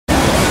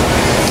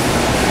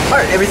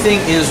Alright, everything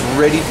is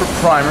ready for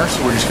primer,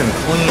 so we're just going to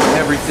clean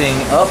everything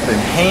up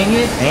and hang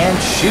it and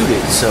shoot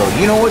it. So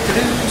you know what to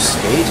do,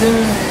 stay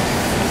tuned.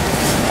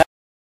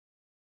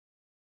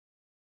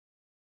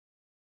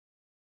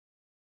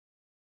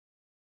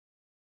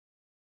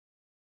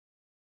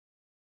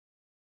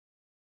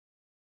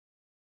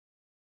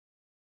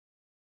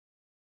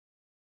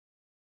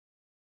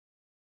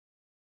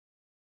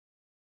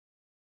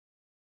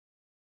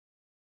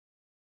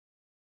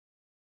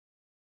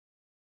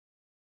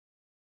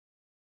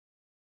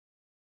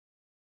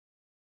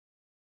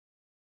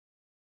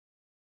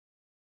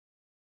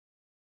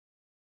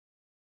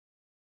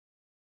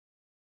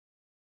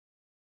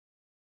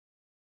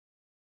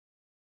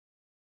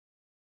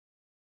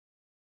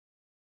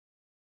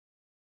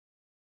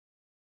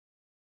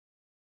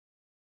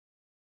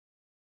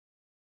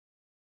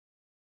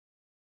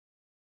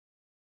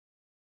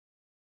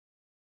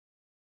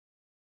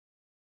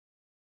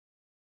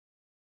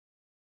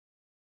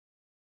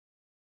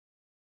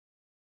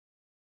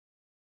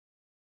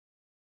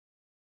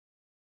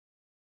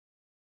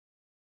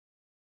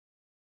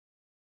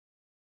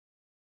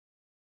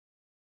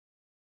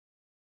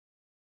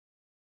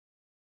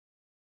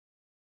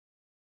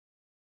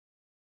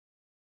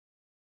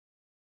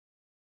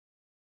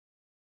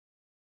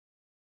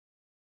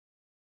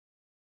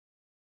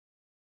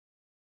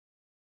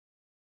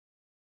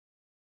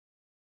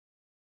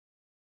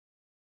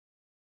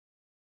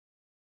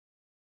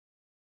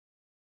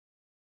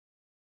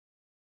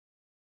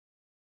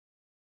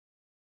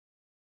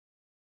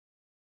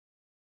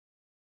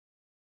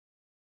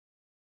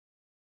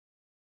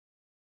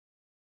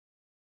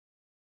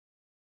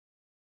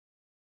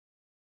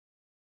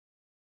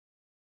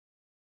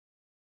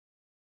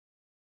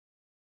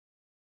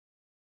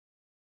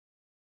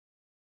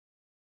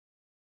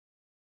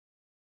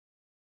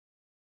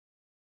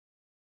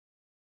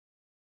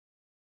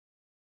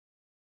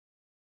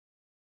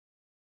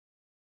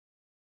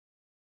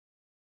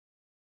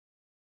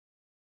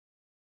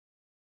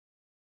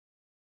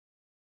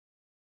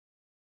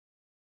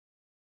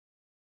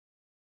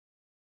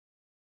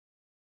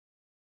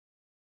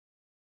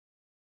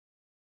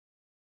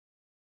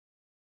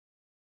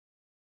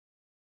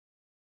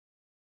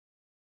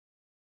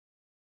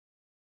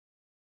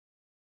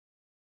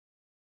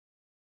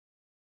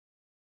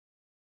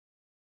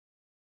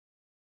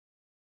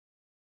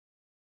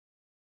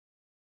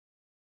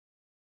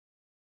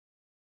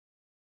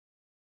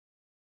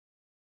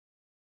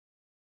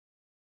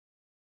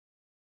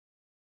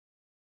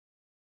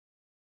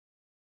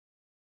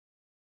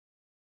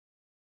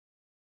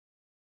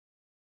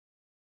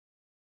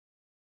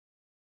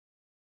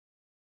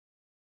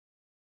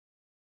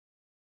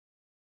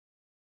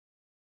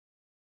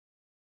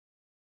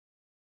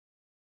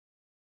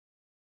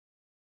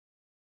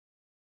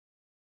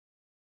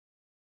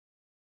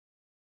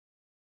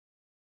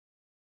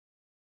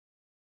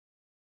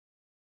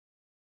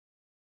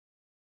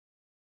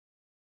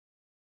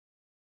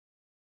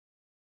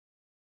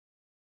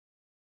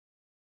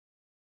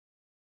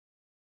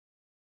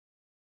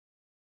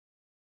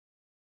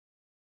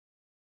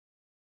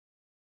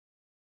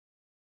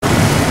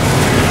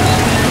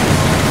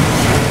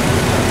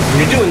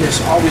 When you're doing this,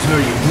 always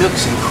remember your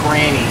nooks and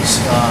crannies,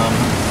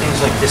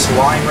 things like this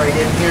line right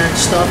in here and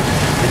stuff,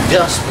 the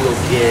dust will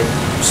get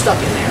stuck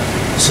in there.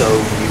 So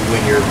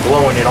when you're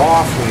blowing it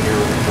off, when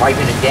you're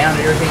wiping it down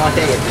and everything like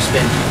that, you have to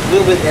spend a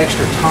little bit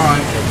extra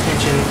time and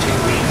attention to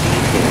the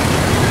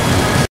detail.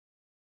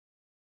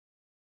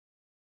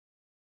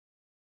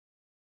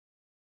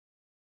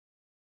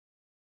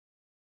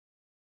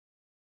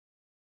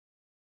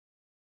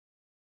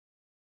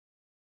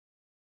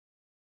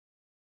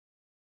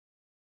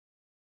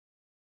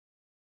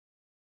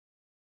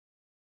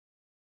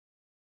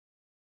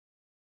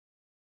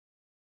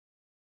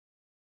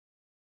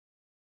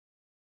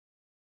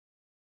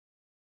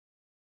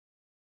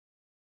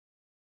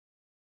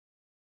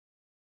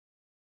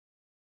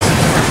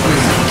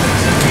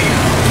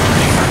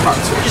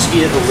 So just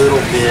get a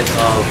little bit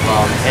of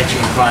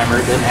etching primer.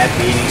 It doesn't have to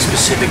be any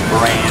specific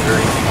brand or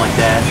anything like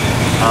that.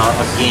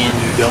 Again,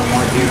 you don't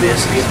want to do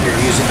this if you're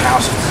using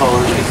House of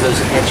Colors, because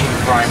etching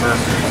primer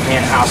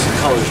and House of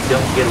Colors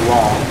don't get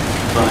along.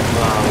 But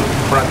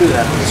we're not doing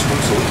that on this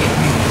one, so we can't.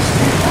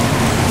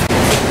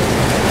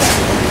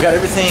 We've got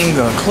everything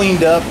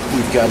cleaned up.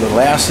 We've got a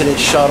little acid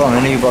etch shot on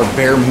any of our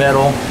bare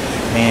metal,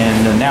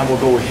 and now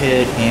we'll go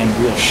ahead and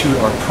we'll shoot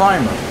our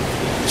primer.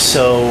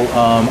 So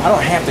I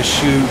don't have to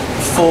shoot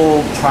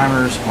full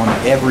primers on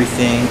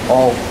everything,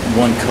 all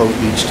one coat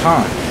each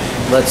time.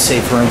 Let's say,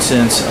 for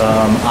instance,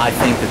 I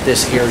think that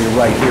this area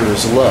right here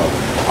is low.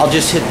 I'll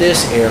just hit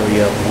this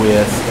area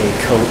with a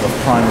coat of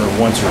primer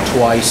once or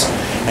twice,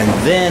 and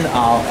then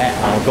I'll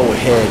go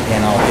ahead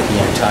and I'll hit the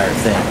entire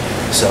thing.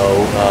 So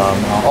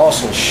I'll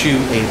also shoot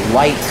a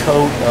light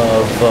coat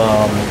of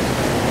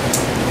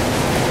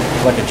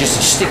just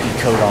a sticky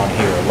coat on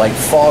here, a light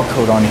fog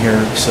coat on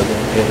here, so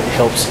that it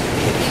helps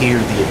adhere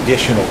the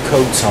additional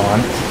coats on.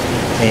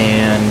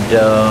 And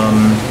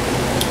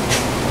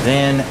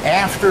Then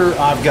after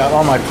I've got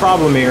all my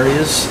problem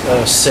areas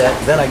set,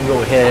 then I can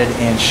go ahead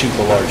and shoot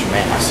the large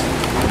mass.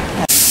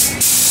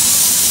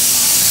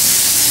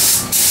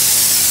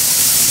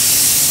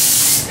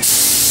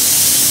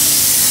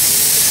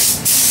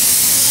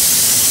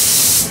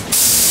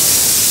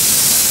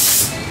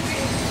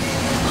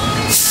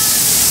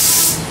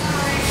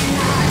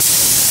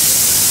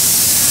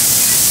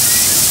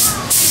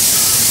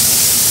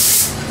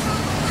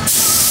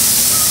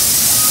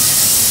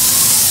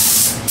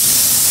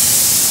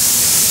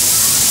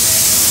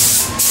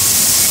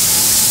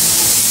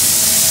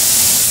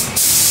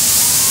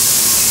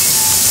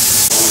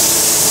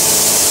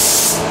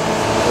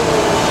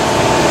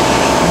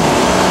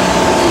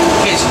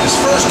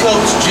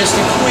 Coat's just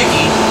a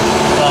quickie,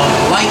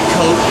 light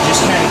coat,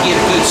 just kind of get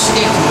a good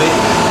stick to it.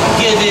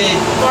 Give it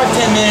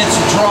 5-10 minutes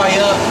to dry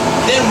up,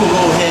 then we'll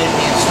go ahead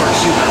and start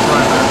shooting our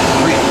primer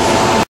for real.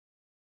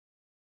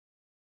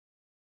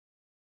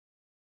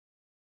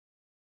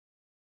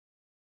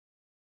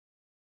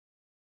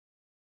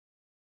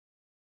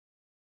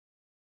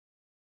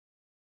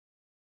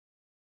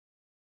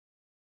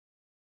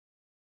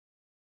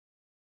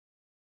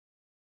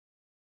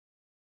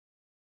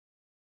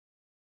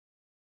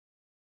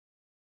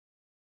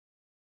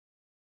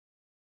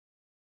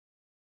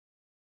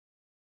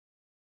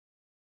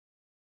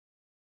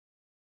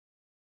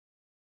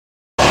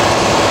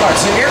 Alright,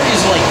 so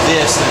areas like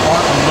this that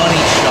aren't a money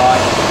shot,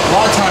 a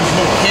lot of times you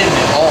won't hit them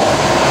at all.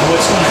 And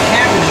what's going to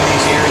happen in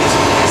these areas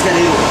is that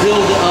it'll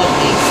build up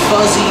a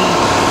fuzzy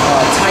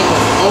type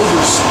of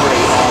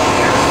overspray on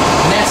there.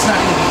 And that's not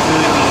going to be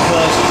good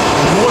because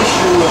the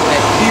moisture will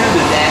adhere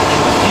to that in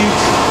the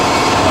future.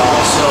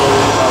 So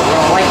what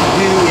I like to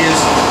do is,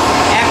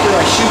 after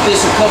I shoot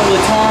this a couple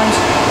of times,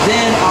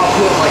 then I'll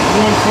put like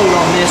one coat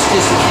on this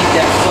just to keep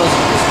that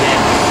fuzziness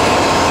down.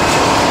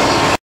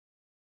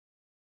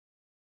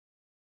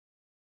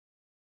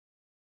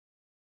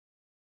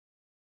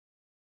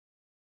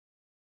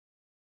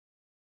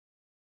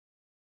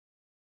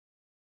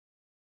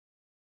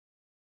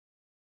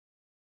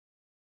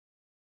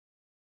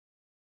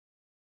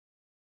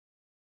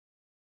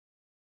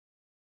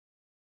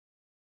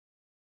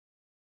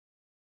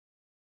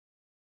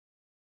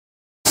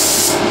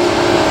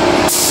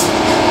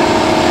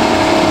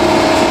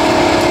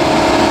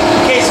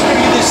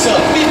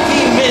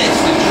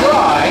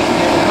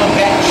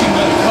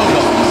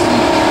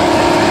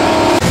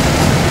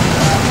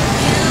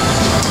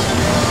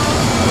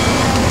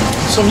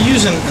 So I'm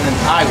using an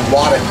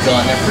Iwata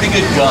gun. They're pretty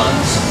good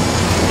guns,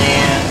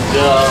 and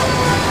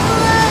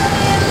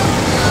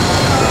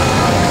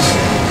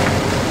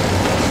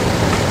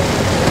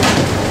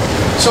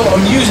so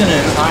I'm using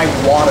an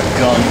Iwata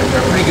gun.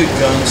 They're pretty good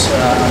guns.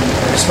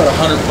 It's about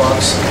 $100,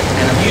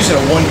 and I'm using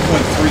a 1.3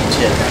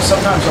 tip. Now,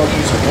 sometimes I'll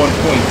use a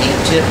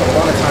 1.8 tip, but a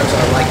lot of times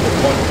I like the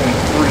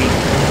 1.3,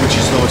 which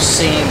is the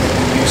same that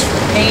we use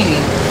for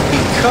painting,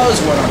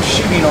 because when I'm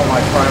shooting on my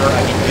primer,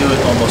 I can do it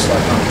almost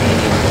like I'm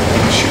painting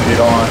and shoot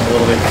it on a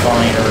little bit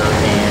finer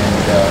and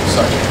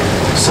such.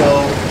 So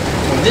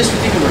on this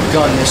particular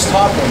gun, this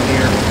top one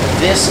here,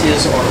 this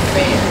is our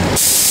fan.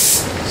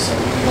 So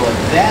we can go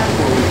like that,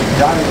 or we can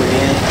dial it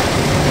in.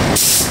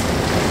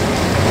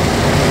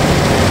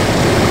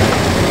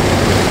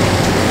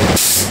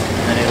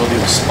 And then it'll do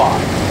a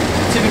spot.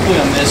 Typically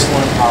on this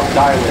one, I'll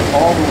dial it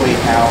all the way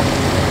out.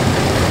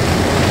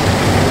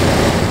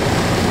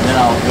 And then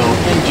I'll go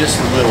in just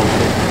a little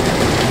bit.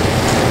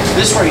 So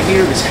this right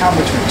here is how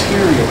much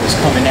material is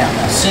coming out.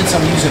 Now, since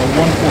I'm using a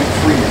 1.3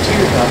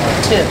 material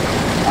tip,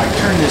 I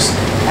turn this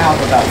out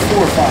about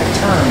 4 or 5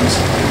 turns,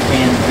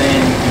 and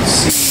then you can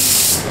see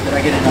that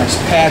I get a nice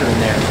pattern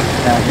there.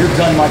 Now, your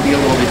gun might be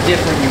a little bit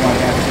different. You might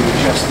have to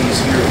adjust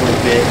these here a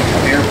little bit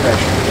of air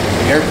pressure.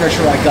 The air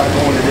pressure I got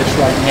going to this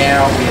right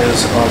now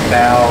is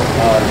about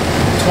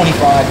 25,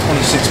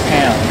 26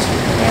 pounds.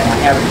 And I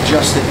have it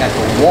adjusted at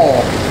the wall,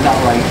 not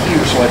right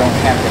here, so I don't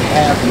have to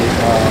have the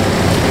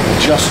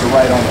adjuster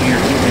right on here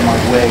getting in my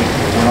way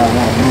when I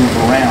want to move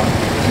around.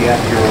 If you have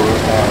your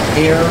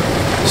air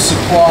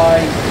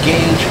supply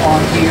gauge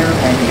on here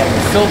and you have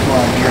your filter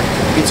on here,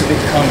 it gets a bit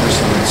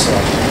cumbersome and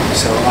such.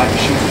 So I can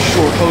shoot a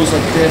short hose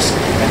like this,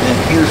 and then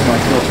here's my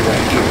filter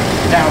right here.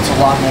 Now it's a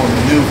lot more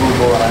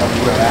maneuverable and I don't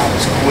wear out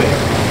as quick.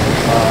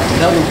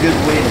 Another good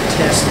way to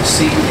test to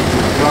see if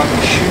your gun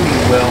is shooting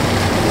well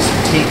is to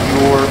take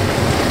your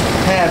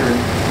pattern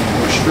and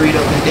go straight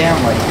up and down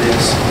like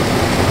this.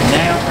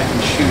 Now I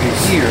can shoot it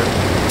here.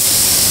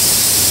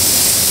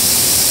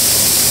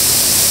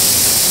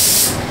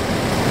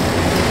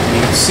 You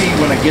can see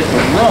when I get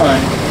the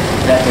run,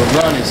 that the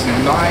run is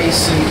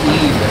nice and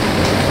even.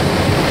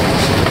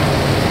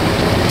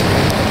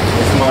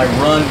 If my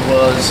run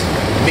was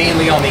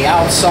mainly on the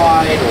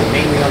outside or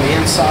mainly on the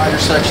inside or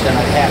such, then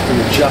I'd have to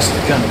adjust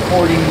the gun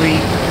accordingly.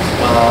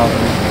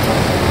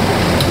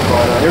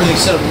 But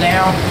everything's set up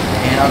now,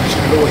 and I'm just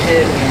going to go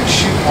ahead and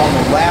shoot on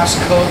the last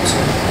coat.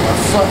 Our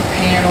front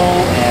panel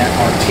and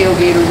our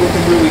tailgate are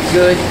looking really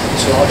good,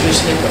 so I'll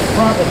just hit the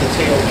front of the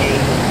tailgate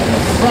and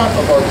the front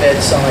of our bed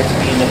sides,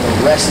 meaning that the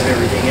rest of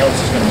everything else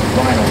is going to be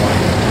vinyl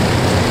lined.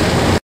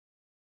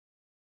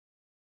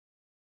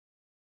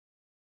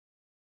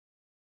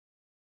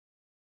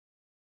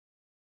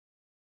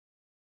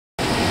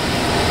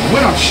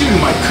 when I'm shooting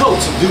my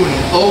coats, I'm doing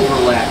an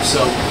overlap. So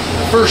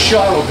the first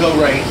shot will go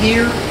right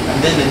here, and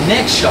then the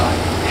next shot,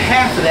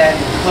 half of that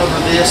will cover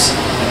this,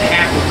 and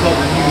half will cover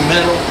new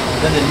metal.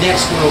 Then the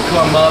next one will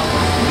come up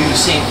and do the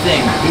same thing.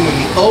 Doing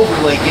the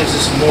overlay gives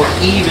us a more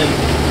even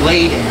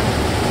laydown.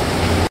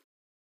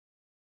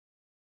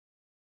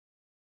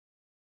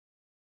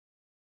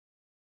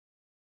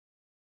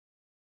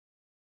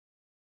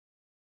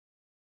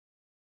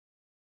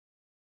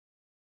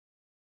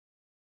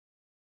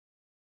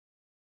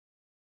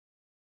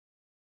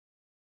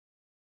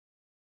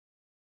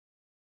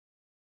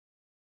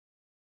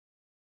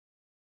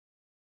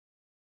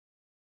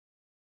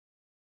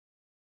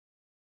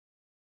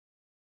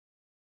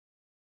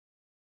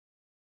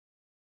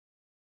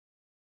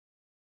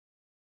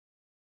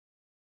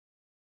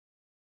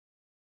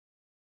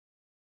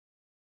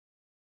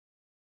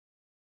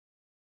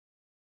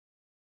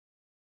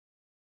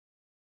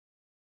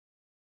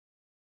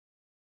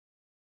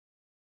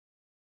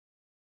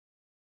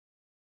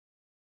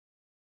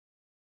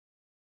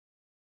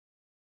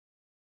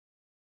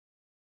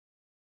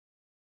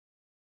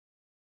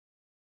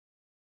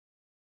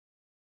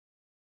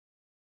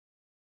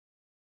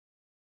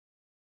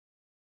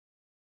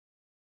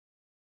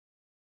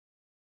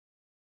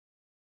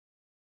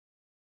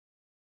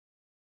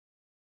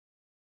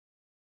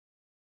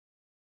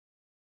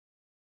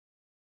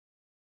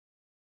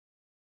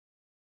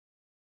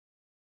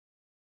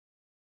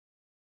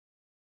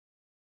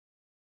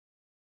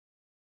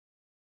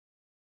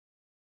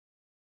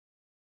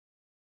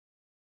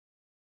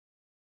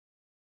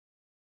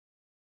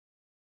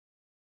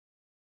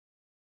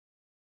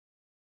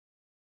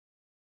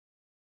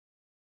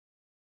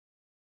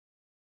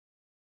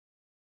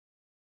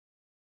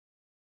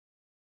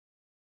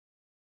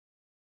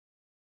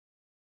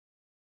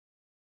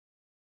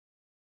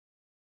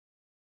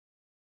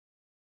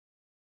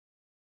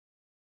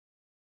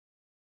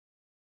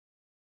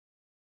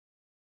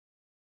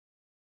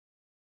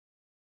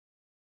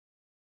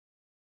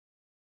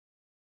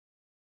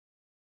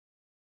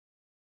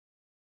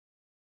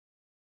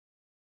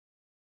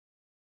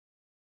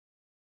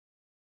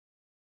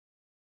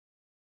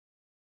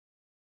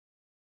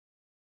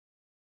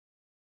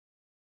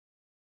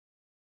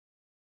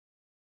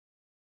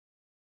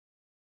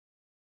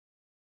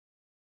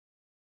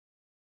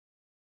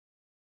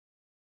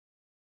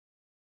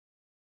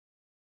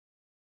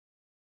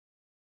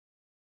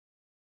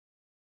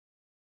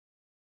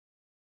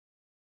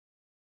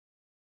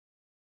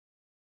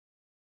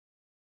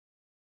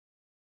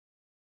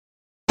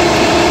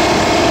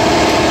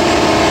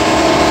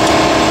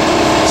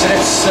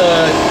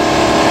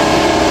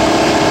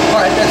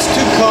 Alright, that's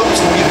 2 coats.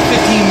 We'll give it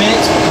 15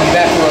 minutes. We'll come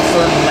back for our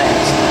third and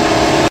last.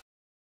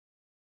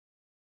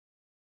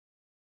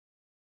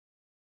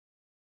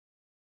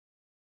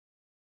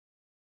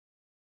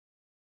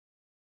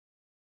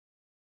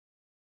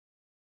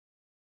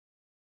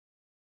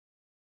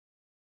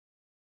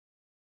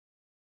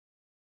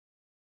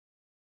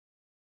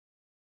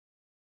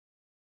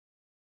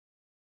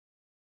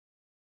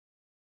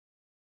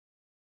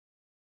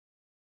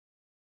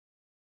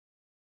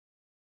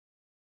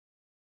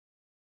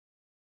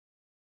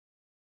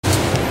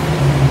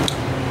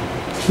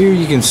 Here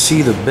you can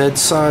see the bed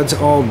sides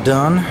all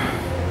done,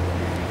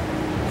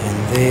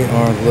 and they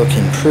are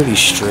looking pretty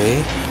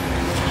straight.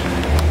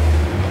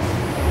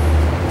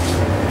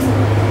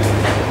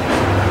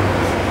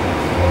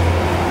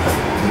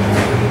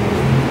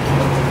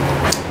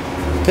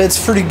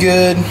 Bed's pretty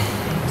good.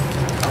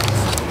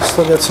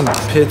 Still got some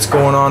pits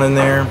going on in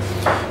there.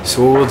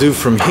 So what we'll do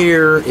from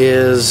here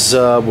is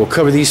we'll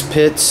cover these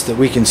pits that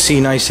we can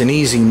see nice and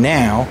easy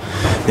now.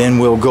 Then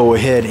we'll go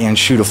ahead and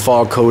shoot a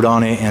fog coat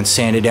on it and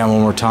sand it down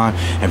one more time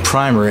and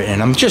primer it.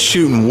 And I'm just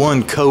shooting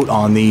 1 coat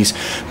on these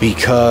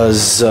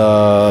because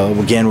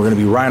again, we're going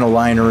to be rhino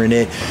linering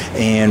it,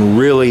 and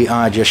really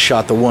I just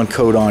shot the 1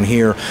 coat on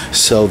here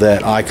so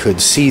that I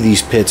could see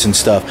these pits and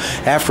stuff.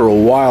 After a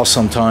while,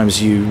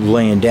 sometimes you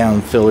laying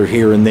down filler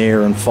here and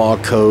there and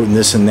fog coat and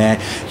this and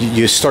that,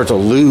 you start to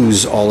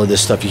lose all of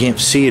this stuff. You can't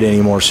see it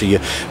anymore, so you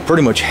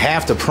pretty much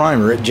have to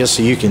primer it just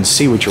so you can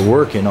see what you're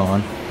working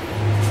on.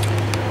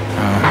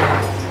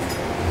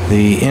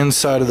 The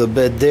inside of the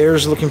bed there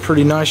is looking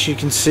pretty nice. You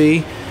can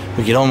see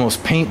we could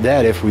almost paint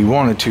that if we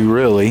wanted to,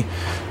 really.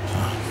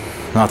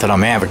 Not that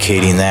I'm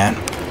advocating that.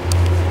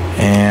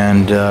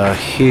 And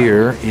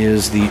here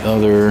is the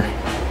other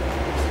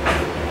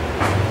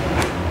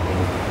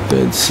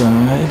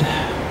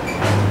bedside.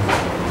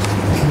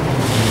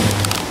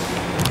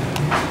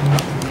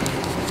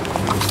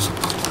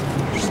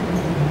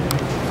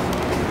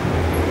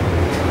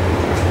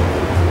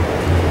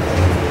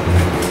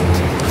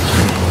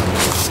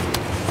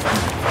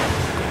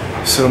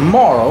 So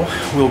tomorrow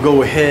we'll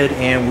go ahead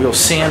and we'll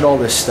sand all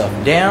this stuff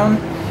down,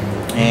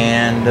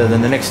 and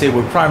then the next day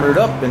we'll primer it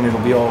up and it'll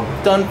be all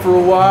done for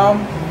a while.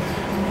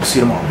 We'll see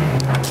you tomorrow.